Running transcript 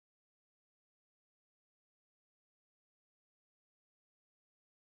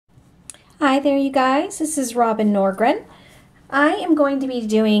Hi there, you guys. This is Robin Norgren. I am going to be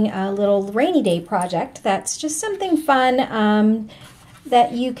doing a little rainy day project that's just something fun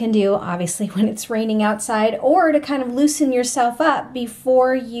that you can do, obviously, when it's raining outside, or to kind of loosen yourself up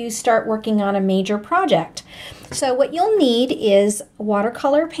before you start working on a major project. So what you'll need is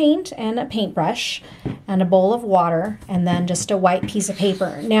watercolor paint and a paintbrush and a bowl of water and then just a white piece of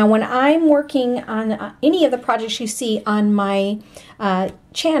paper. Now when I'm working on any of the projects you see on my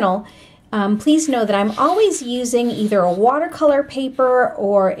channel, please know that I'm always using either a watercolor paper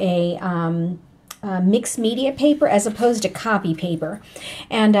or a mixed media paper as opposed to copy paper.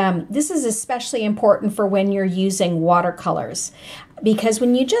 And this is especially important for when you're using watercolors, because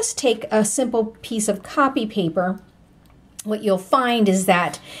when you just take a simple piece of copy paper, what you'll find is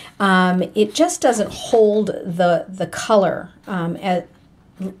that it just doesn't hold the color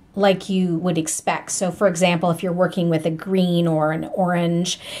like you would expect. So for example, if you're working with a green or an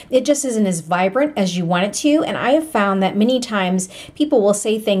orange, it just isn't as vibrant as you want it to. And I have found that many times people will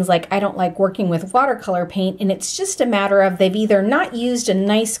say things like, I don't like working with watercolor paint, and it's just a matter of they've either not used a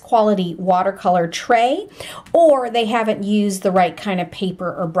nice quality watercolor tray or they haven't used the right kind of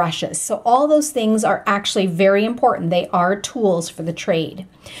paper or brushes. So all those things are actually very important. They are tools for the trade.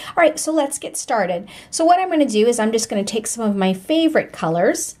 All right, so let's get started. So what I'm going to do is I'm just going to take some of my favorite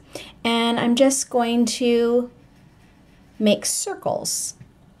colors and I'm just going to make circles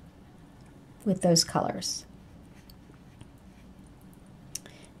with those colors.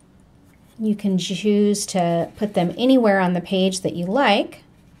 You can choose to put them anywhere on the page that you like.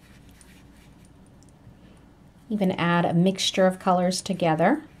 Even add a mixture of colors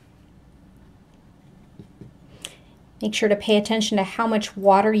together. Make sure to pay attention to how much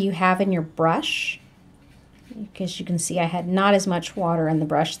water you have in your brush, because you can see I had not as much water in the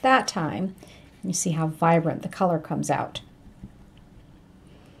brush that time. You see how vibrant the color comes out.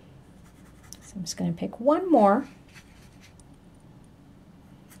 So I'm just going to pick one more.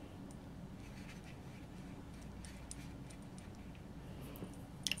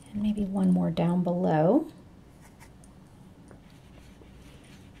 And maybe one more down below.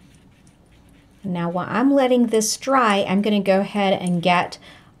 Now while I'm letting this dry, I'm going to go ahead and get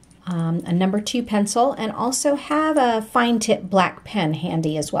a number 2 pencil and also have a fine tip black pen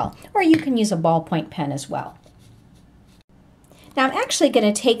handy as well. Or you can use a ballpoint pen as well. Now I'm actually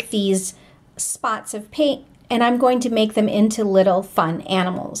going to take these spots of paint and I'm going to make them into little fun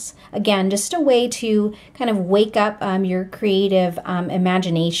animals. Again, just a way to kind of wake up your creative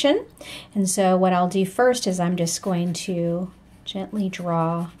imagination. And so what I'll do first is I'm just going to gently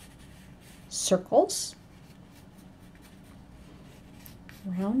draw circles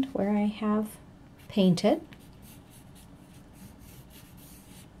around where I have painted.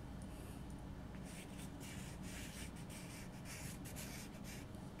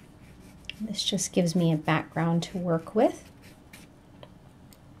 This just gives me a background to work with.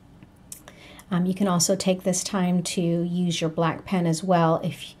 You can also take this time to use your black pen as well,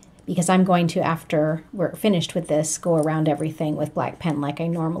 because I'm going to, after we're finished with this, go around everything with black pen like I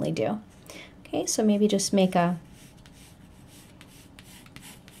normally do. Okay, so maybe just make a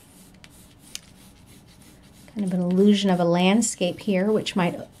kind of an illusion of a landscape here, which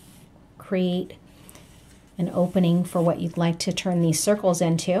might create an opening for what you'd like to turn these circles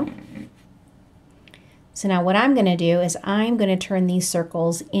into. So now what I'm going to do is I'm going to turn these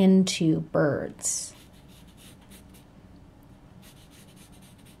circles into birds.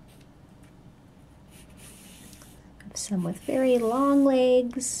 Some with very long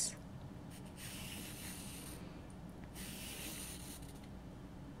legs.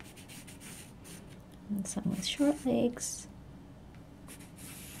 And some with short legs.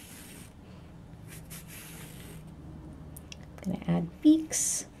 I'm going to add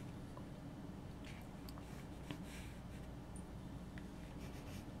beaks.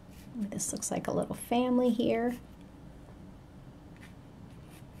 This looks like a little family here.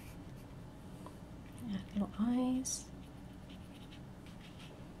 Add little eyes.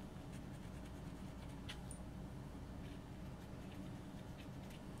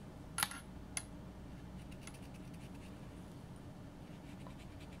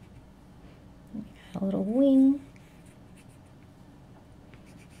 A little wing.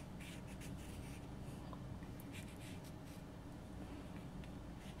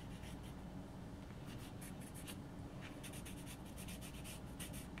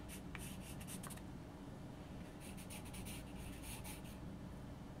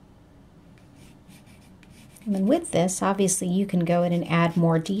 And then with this, obviously you can go in and add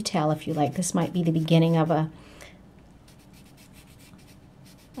more detail if you like. This might be the beginning of a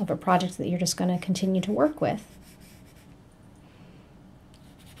project that you're just going to continue to work with.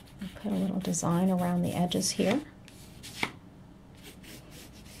 Put a little design around the edges here.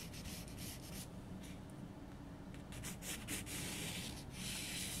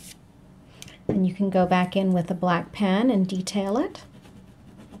 And you can go back in with a black pen and detail it.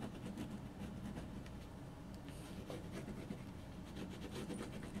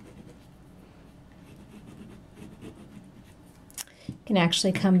 You can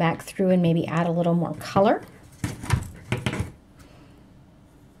actually come back through and maybe add a little more color.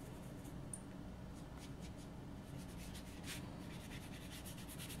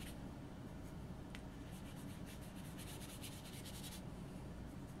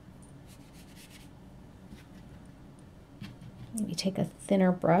 Maybe take a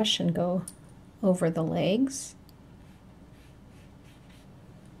thinner brush and go over the legs.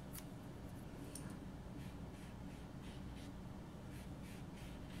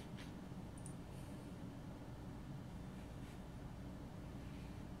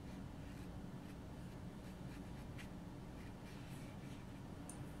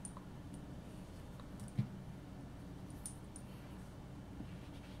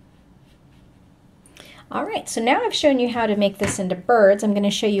 All right, so now I've shown you how to make this into birds. I'm going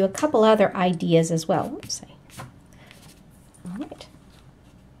to show you a couple other ideas as well. Oops. All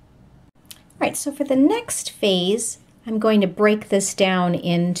right, so for the next phase, I'm going to break this down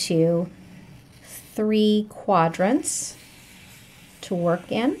into 3 quadrants to work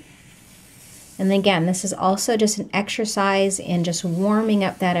in. And again, this is also just an exercise in just warming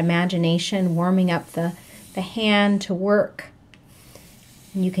up that imagination, warming up the hand to work.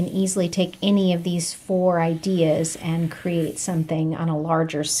 And you can easily take any of these 4 ideas and create something on a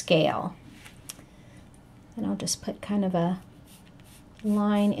larger scale. And I'll just put kind of a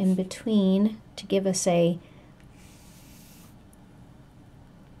line in between to give us a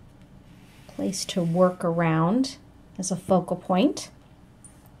place to work around as a focal point.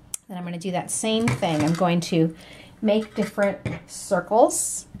 Then I'm going to do that same thing. I'm going to make different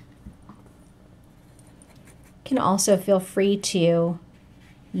circles. You can also feel free to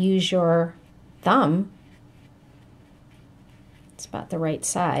use your thumb. It's about the right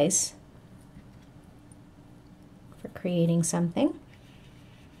size for creating something.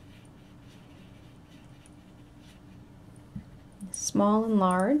 Small and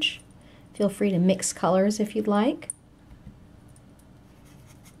large. Feel free to mix colors if you'd like.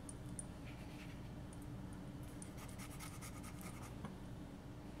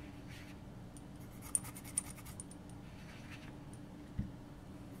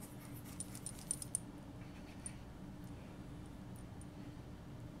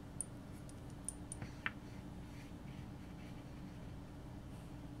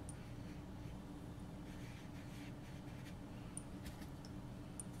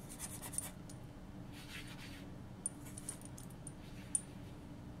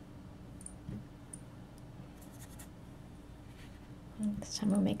 This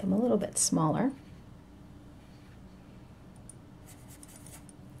time we'll make them a little bit smaller.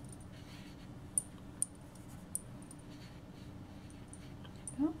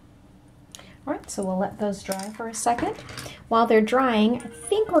 All right, so we'll let those dry for a second. While they're drying, I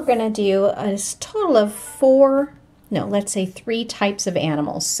think we're going to do a total of 3 types of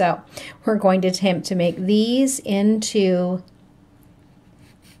animals. So we're going to attempt to make these into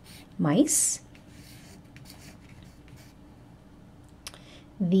mice,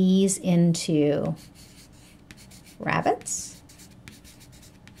 these into rabbits,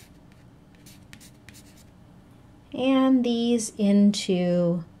 and these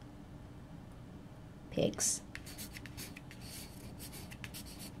into pigs.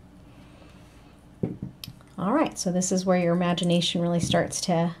 All right, so this is where your imagination really starts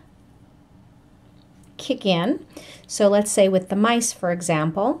to kick in. So let's say with the mice, for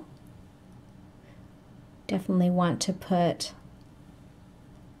example, definitely want to put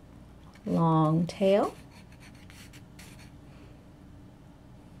long tail.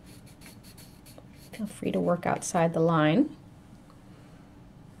 Feel free to work outside the line.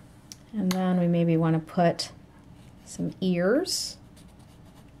 And then we maybe want to put some ears.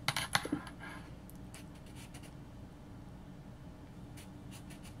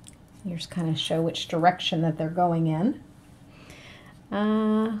 Ears kind of show which direction that they're going in.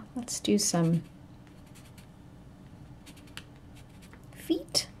 Let's do some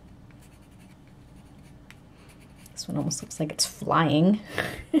feet. This one almost looks like it's flying.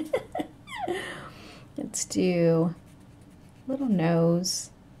 Let's do a little nose,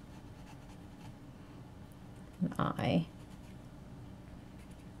 an eye,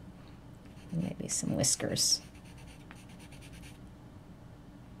 and maybe some whiskers.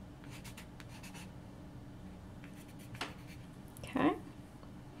 Okay.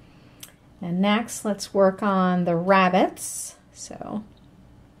 And next, let's work on the rabbits. So,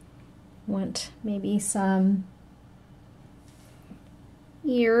 want maybe some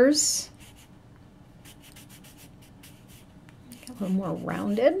ears. A little more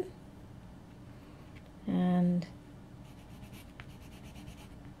rounded. And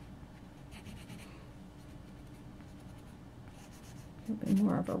a bit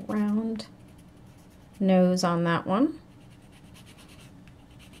more of a round nose on that one.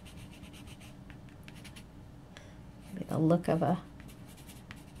 Maybe the look of a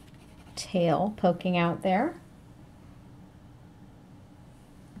tail poking out there.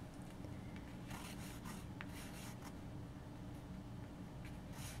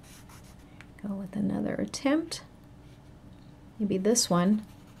 Go with another attempt. Maybe this one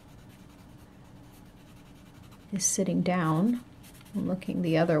is sitting down and looking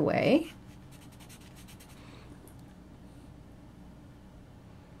the other way.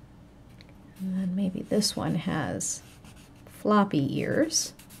 And then maybe this one has floppy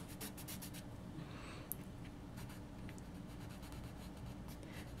ears.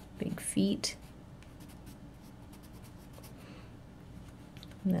 Big feet.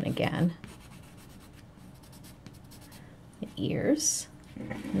 And then again, the ears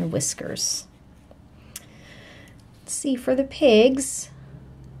and the whiskers. Let's see for the pigs.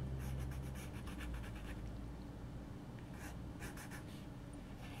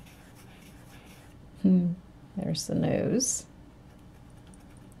 There's the nose.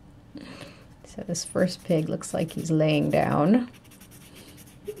 So this first pig looks like he's laying down.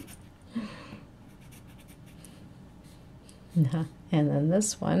 And then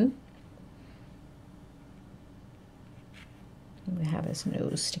this one, we have his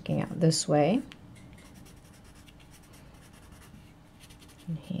nose sticking out this way.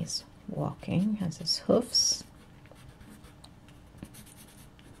 And he's walking, has his hoofs.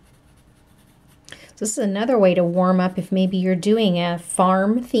 So this is another way to warm up if maybe you're doing a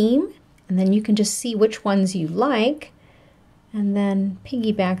farm theme, and then you can just see which ones you like and then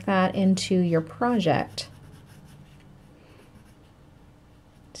piggyback that into your project.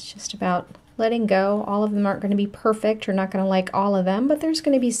 It's just about letting go. All of them aren't going to be perfect. You're not going to like all of them, but there's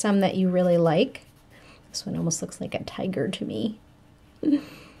going to be some that you really like. This one almost looks like a tiger to me. All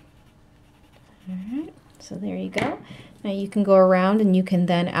right, so there you go. Now you can go around and you can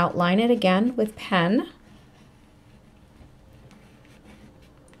then outline it again with pen.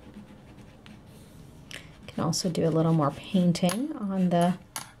 You can also do a little more painting on the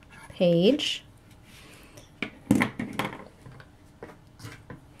page.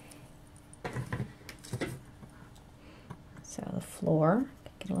 So the floor,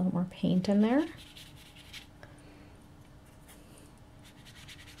 get a little more paint in there.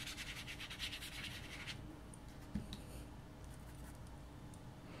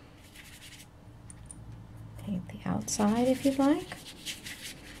 Paint the outside if you'd like.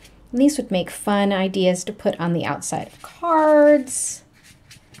 And these would make fun ideas to put on the outside of cards.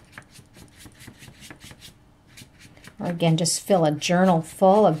 Or again, just fill a journal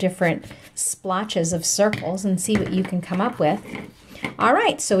full of different splotches of circles and see what you can come up with. All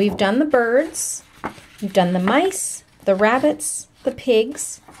right, so we've done the birds, we've done the mice, the rabbits, the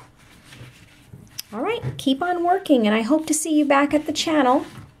pigs. All right, keep on working, and I hope to see you back at the channel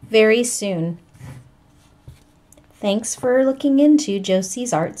very soon. Thanks for looking into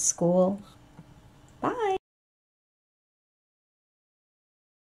Joseys Art School. Bye.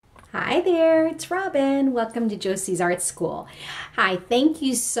 Hi there, it's Robin. Welcome to Joseys Art School. Hi, thank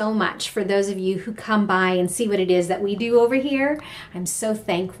you so much for those of you who come by and see what it is that we do over here. I'm so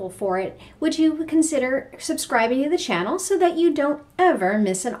thankful for it. Would you consider subscribing to the channel so that you don't ever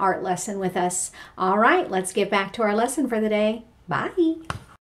miss an art lesson with us? All right, let's get back to our lesson for the day. Bye.